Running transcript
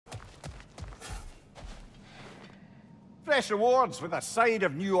Fresh rewards with a side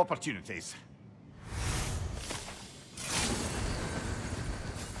of new opportunities.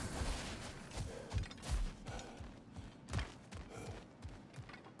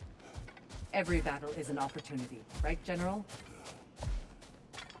 Every battle is an opportunity, right, General?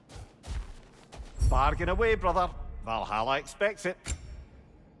 Bargain away, brother. Valhalla expects it.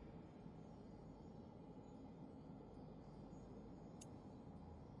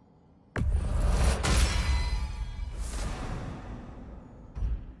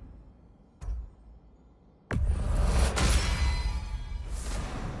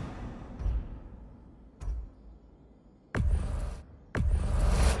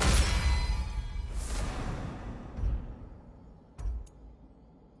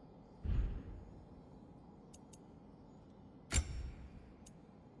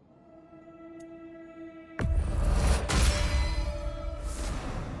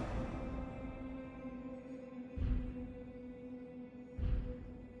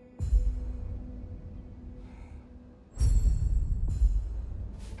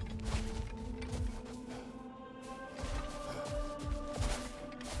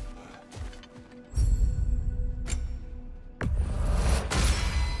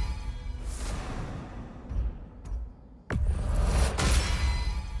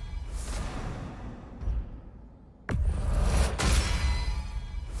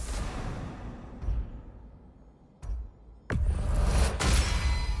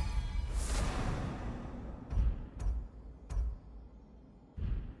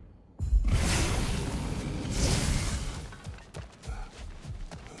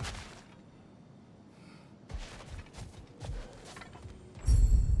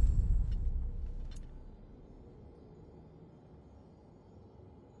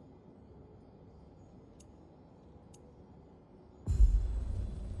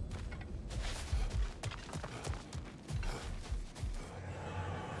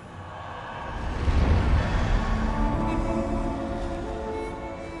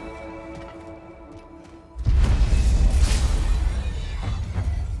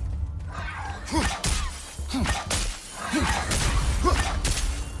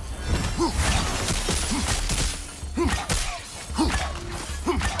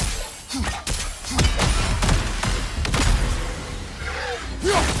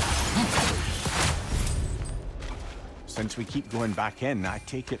 Since we keep going back in, I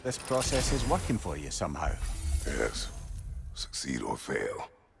take it this process is working for you somehow. Yes. Succeed or fail,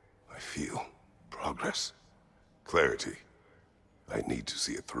 I feel progress, clarity. I need to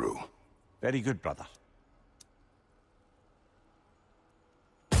see it through. Very good, brother.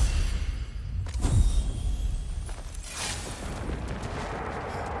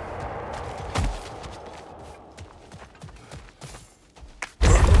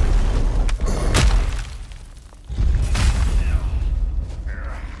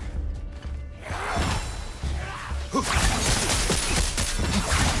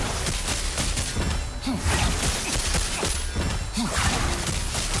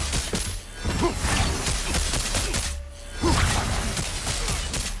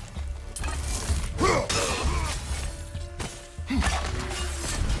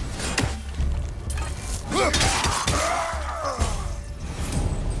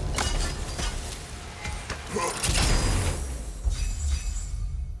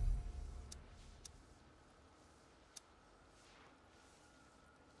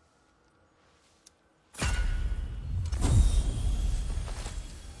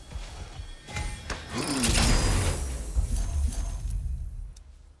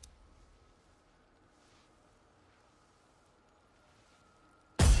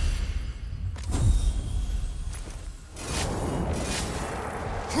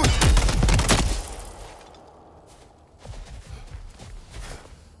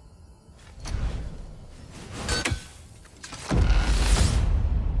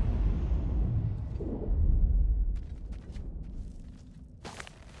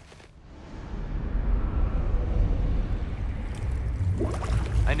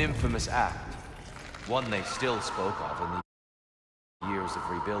 An infamous act. One they still spoke of in the years of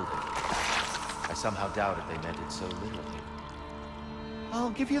rebuilding. I somehow doubted they meant it so literally.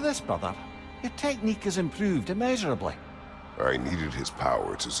 I'll give you this, brother. Your technique has improved immeasurably. I needed his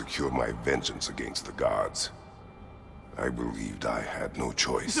power to secure my vengeance against the gods. I believed I had no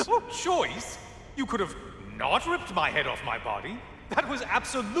choice. No choice? You could have not ripped my head off my body. That was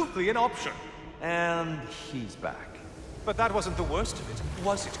absolutely an option. And he's back. But that wasn't the worst of it,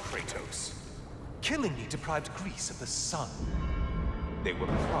 was it, Kratos? Killing me deprived Greece of the sun. They were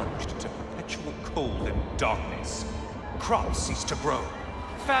plunged into perpetual cold and darkness. Crops ceased to grow.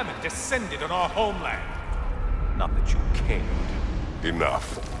 Famine descended on our homeland. Not that you cared.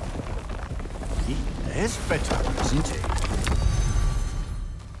 Enough. He is bitter, isn't he?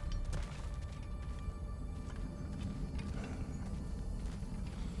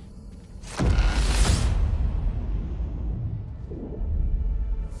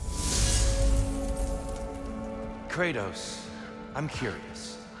 Kratos, I'm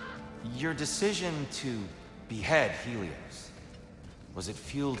curious. Your decision to behead Helios, was it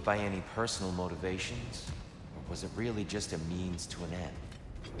fueled by any personal motivations? Or was it really just a means to an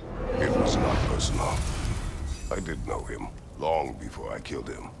end? It was not personal. I did know him long before I killed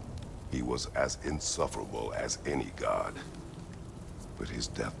him. He was as insufferable as any god. But his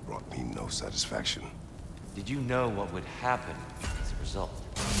death brought me no satisfaction. Did you know what would happen as a result?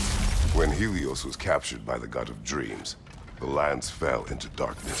 When Helios was captured by the god of dreams, the lands fell into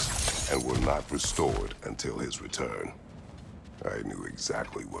darkness and were not restored until his return. I knew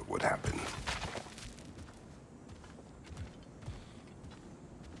exactly what would happen.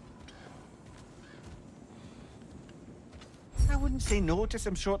 I wouldn't say no to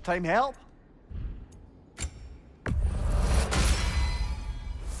some short-time help.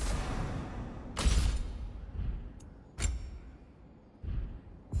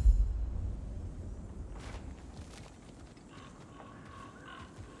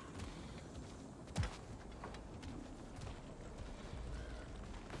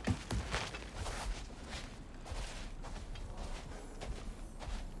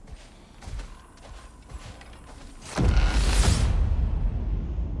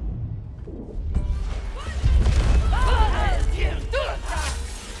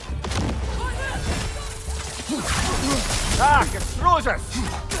 Ah, it throws us!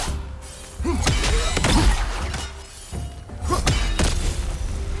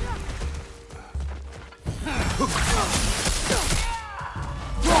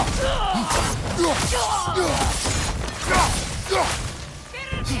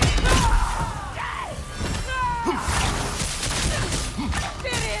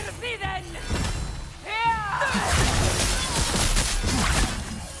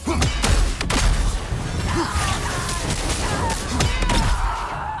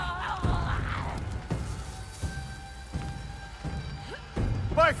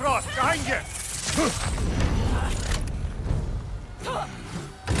 Bifrost, behind you!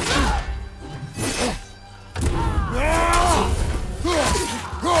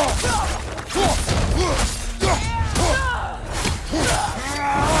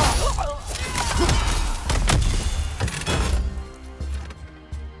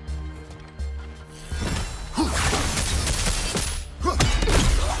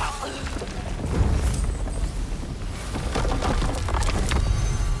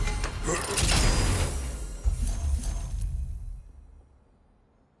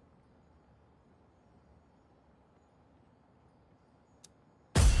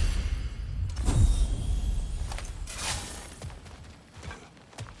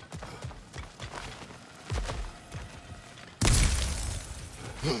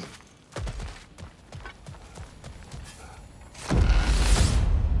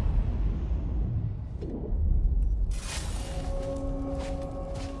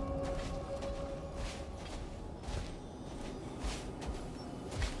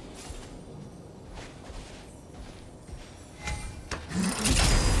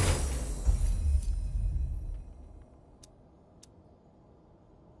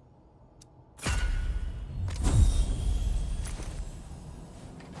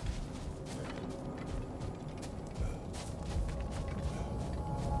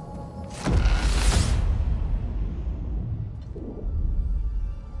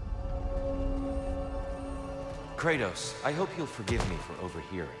 Kratos, I hope you'll forgive me for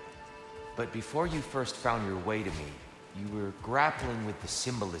overhearing. But before you first found your way to me, you were grappling with the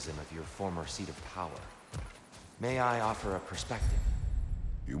symbolism of your former seat of power. May I offer a perspective?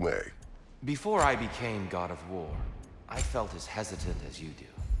 You may. Before I became God of War, I felt as hesitant as you do.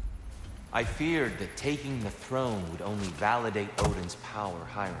 I feared that taking the throne would only validate Odin's power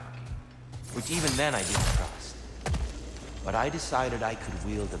hierarchy, which even then I didn't trust. But I decided I could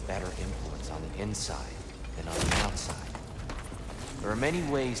wield a better influence on the inside than on the outside. There are many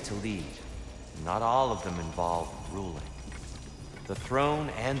ways to lead, and not all of them involve ruling. The throne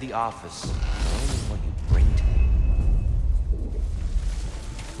and the office are only what you bring to it.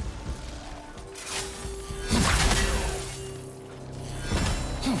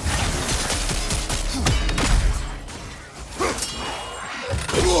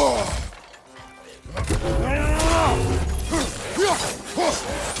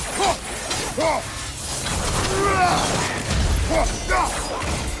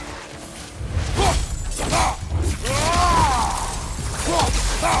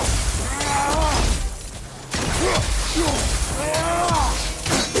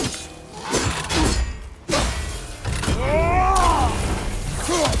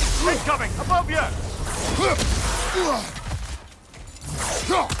 incoming! Above you!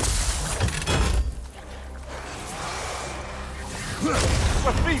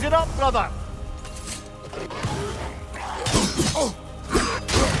 We're freezing up, brother!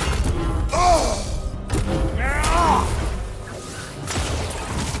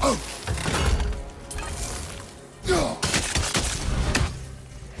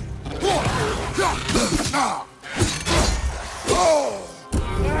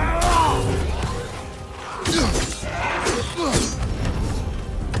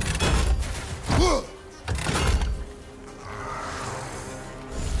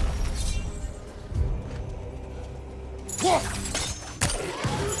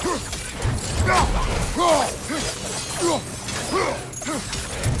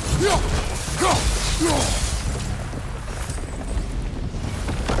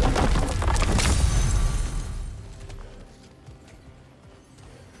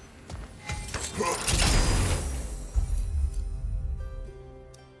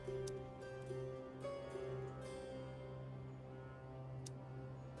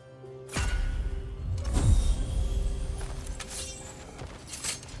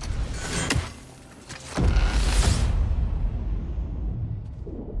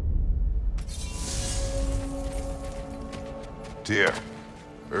 Tyr,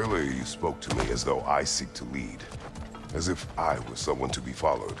 earlier you spoke to me as though I seek to lead. As if I was someone to be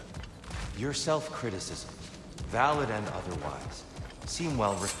followed. Your self-criticism, valid and otherwise, seem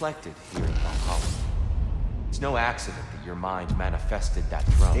well reflected here in Valhalla. It's no accident that your mind manifested that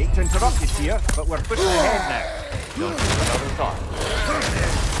throne. Hate to interrupt you, Tyr, but we're pushing ahead now. Don't give it another thought.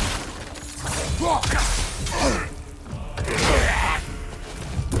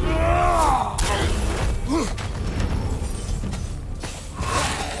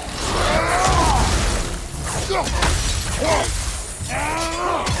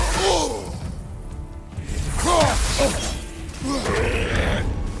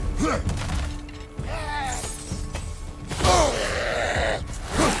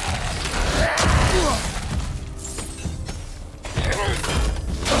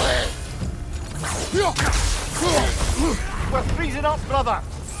 We're freezing up, brother!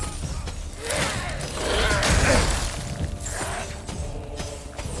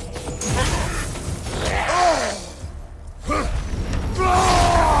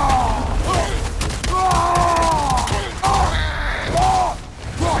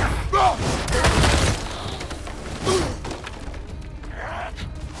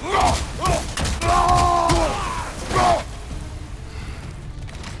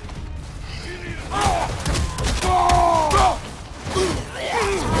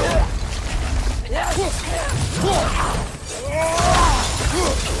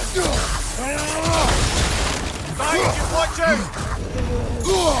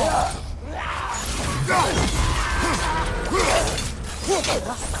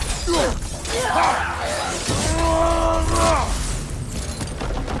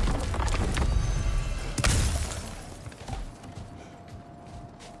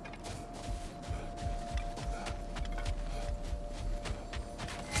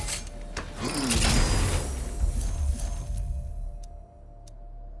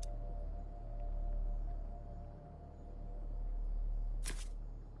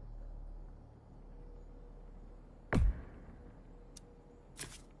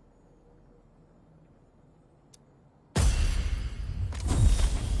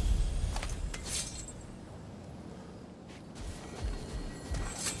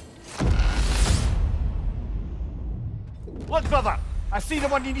 Look, brother! I see the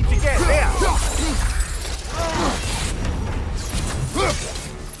one you need to get there!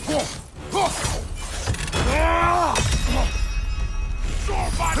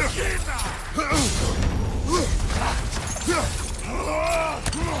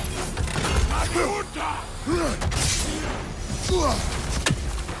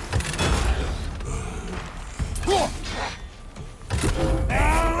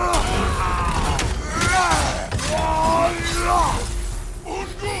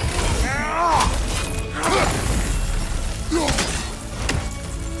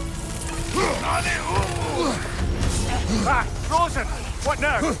 Ah, frozen! What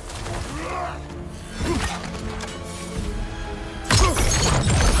now?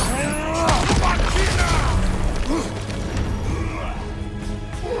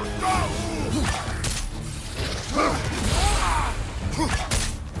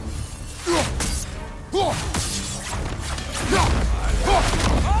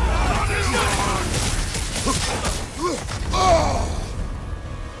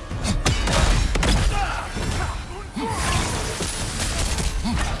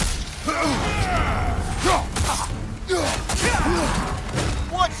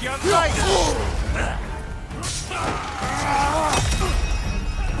 You're right!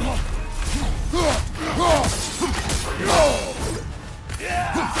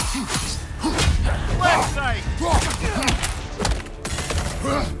 Left side!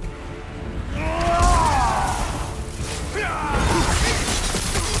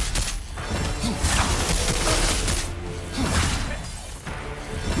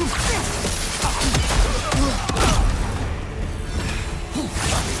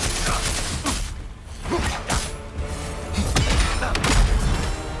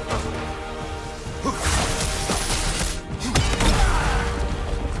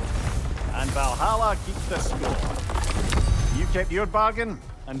 And Valhalla keeps the score. You kept your bargain,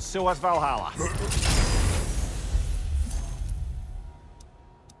 and so has Valhalla.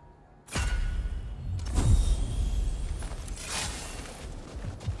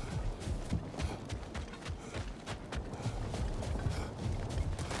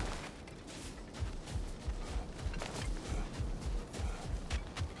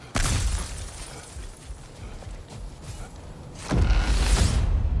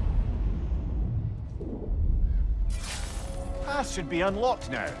 Pass should be unlocked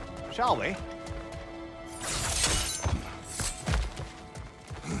now, shall we?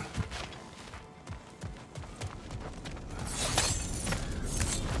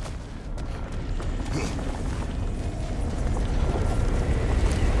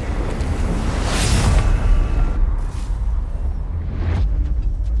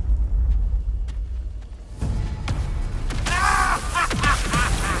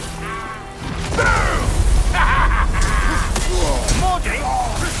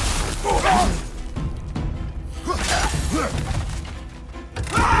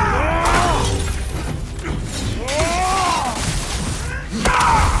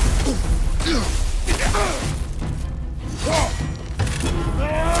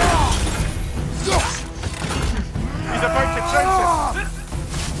 He's about to trounce it.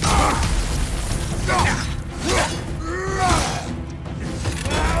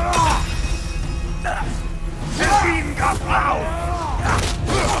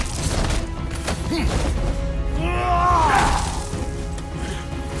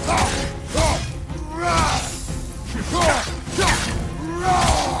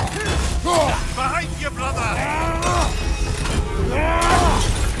 Behind you, brother!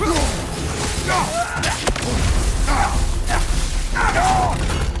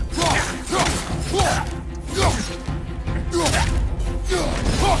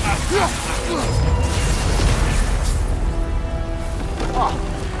 Oh,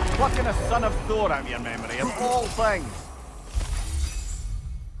 plucking a son of Thor out of your memory, of all things.